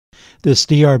This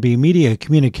DRB Media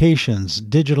Communications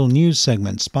digital news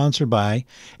segment sponsored by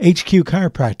HQ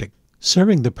Chiropractic,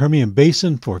 serving the Permian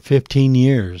Basin for 15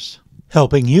 years,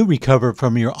 helping you recover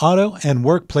from your auto and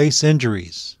workplace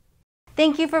injuries.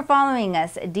 Thank you for following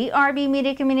us, DRB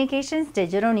Media Communications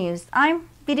Digital News. I'm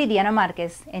Viridiana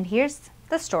Marquez, and here's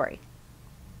the story.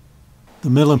 The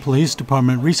Midland Police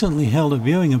Department recently held a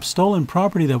viewing of stolen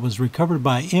property that was recovered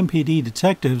by MPD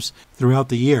detectives throughout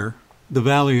the year. The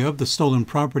value of the stolen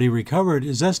property recovered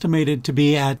is estimated to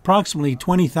be at approximately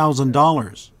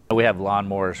 $20,000. We have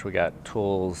lawnmowers, we got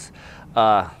tools,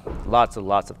 lots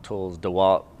of tools,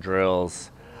 DEWALT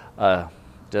drills,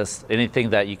 just anything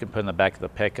that you can put in the back of the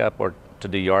pickup or to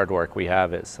do yard work, we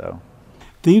have it. So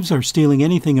thieves are stealing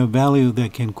anything of value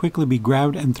that can quickly be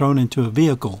grabbed and thrown into a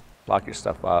vehicle. Lock your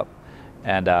stuff up,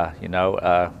 and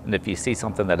and if you see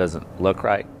something that doesn't look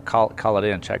right, call it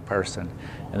in, check person,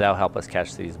 and that'll help us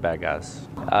catch these bad guys.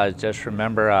 Just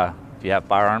remember, if you have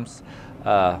firearms,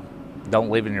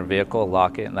 don't leave it in your vehicle,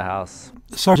 lock it in the house.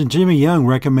 Sergeant Jimmy Young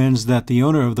recommends that the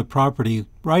owner of the property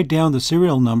write down the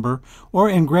serial number or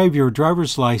engrave your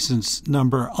driver's license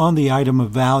number on the item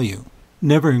of value.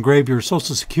 Never engrave your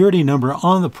Social Security number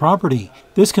on the property.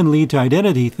 This can lead to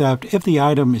identity theft if the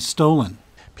item is stolen.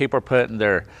 People are putting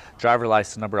their driver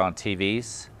license number on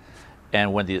TVs,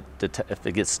 and when if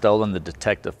it gets stolen, the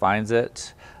detective finds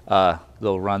it,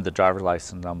 they'll run the driver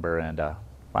license number and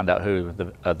find out who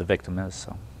the victim is.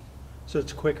 So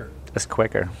it's quicker. It's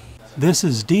quicker. This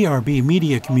is DRB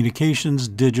Media Communications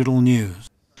Digital News.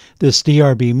 This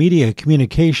DRB Media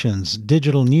Communications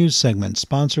digital news segment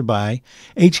sponsored by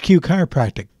HQ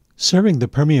Chiropractic, serving the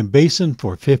Permian Basin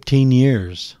for 15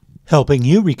 years, helping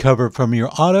you recover from your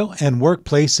auto and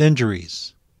workplace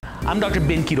injuries. I'm Dr.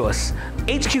 Ben Quiroz.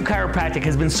 HQ Chiropractic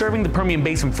has been serving the Permian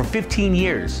Basin for 15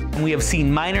 years, and we have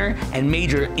seen minor and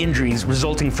major injuries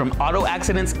resulting from auto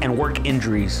accidents and work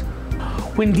injuries.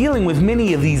 When dealing with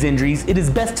many of these injuries, it is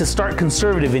best to start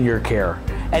conservative in your care.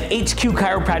 At HQ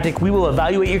Chiropractic, we will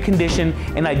evaluate your condition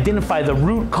and identify the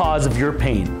root cause of your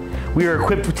pain. We are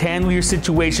equipped to handle your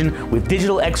situation with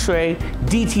digital x-ray,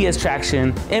 DTS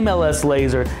traction, MLS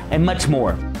laser, and much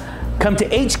more. Come to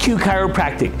HQ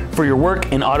Chiropractic for your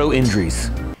work and auto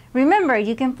injuries. Remember,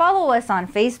 you can follow us on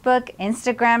Facebook,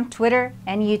 Instagram, Twitter,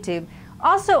 and YouTube.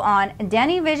 Also on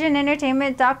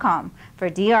DannyVisionEntertainment.com. For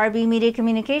DRB Media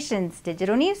Communications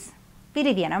Digital News,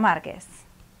 Viridiana Marquez.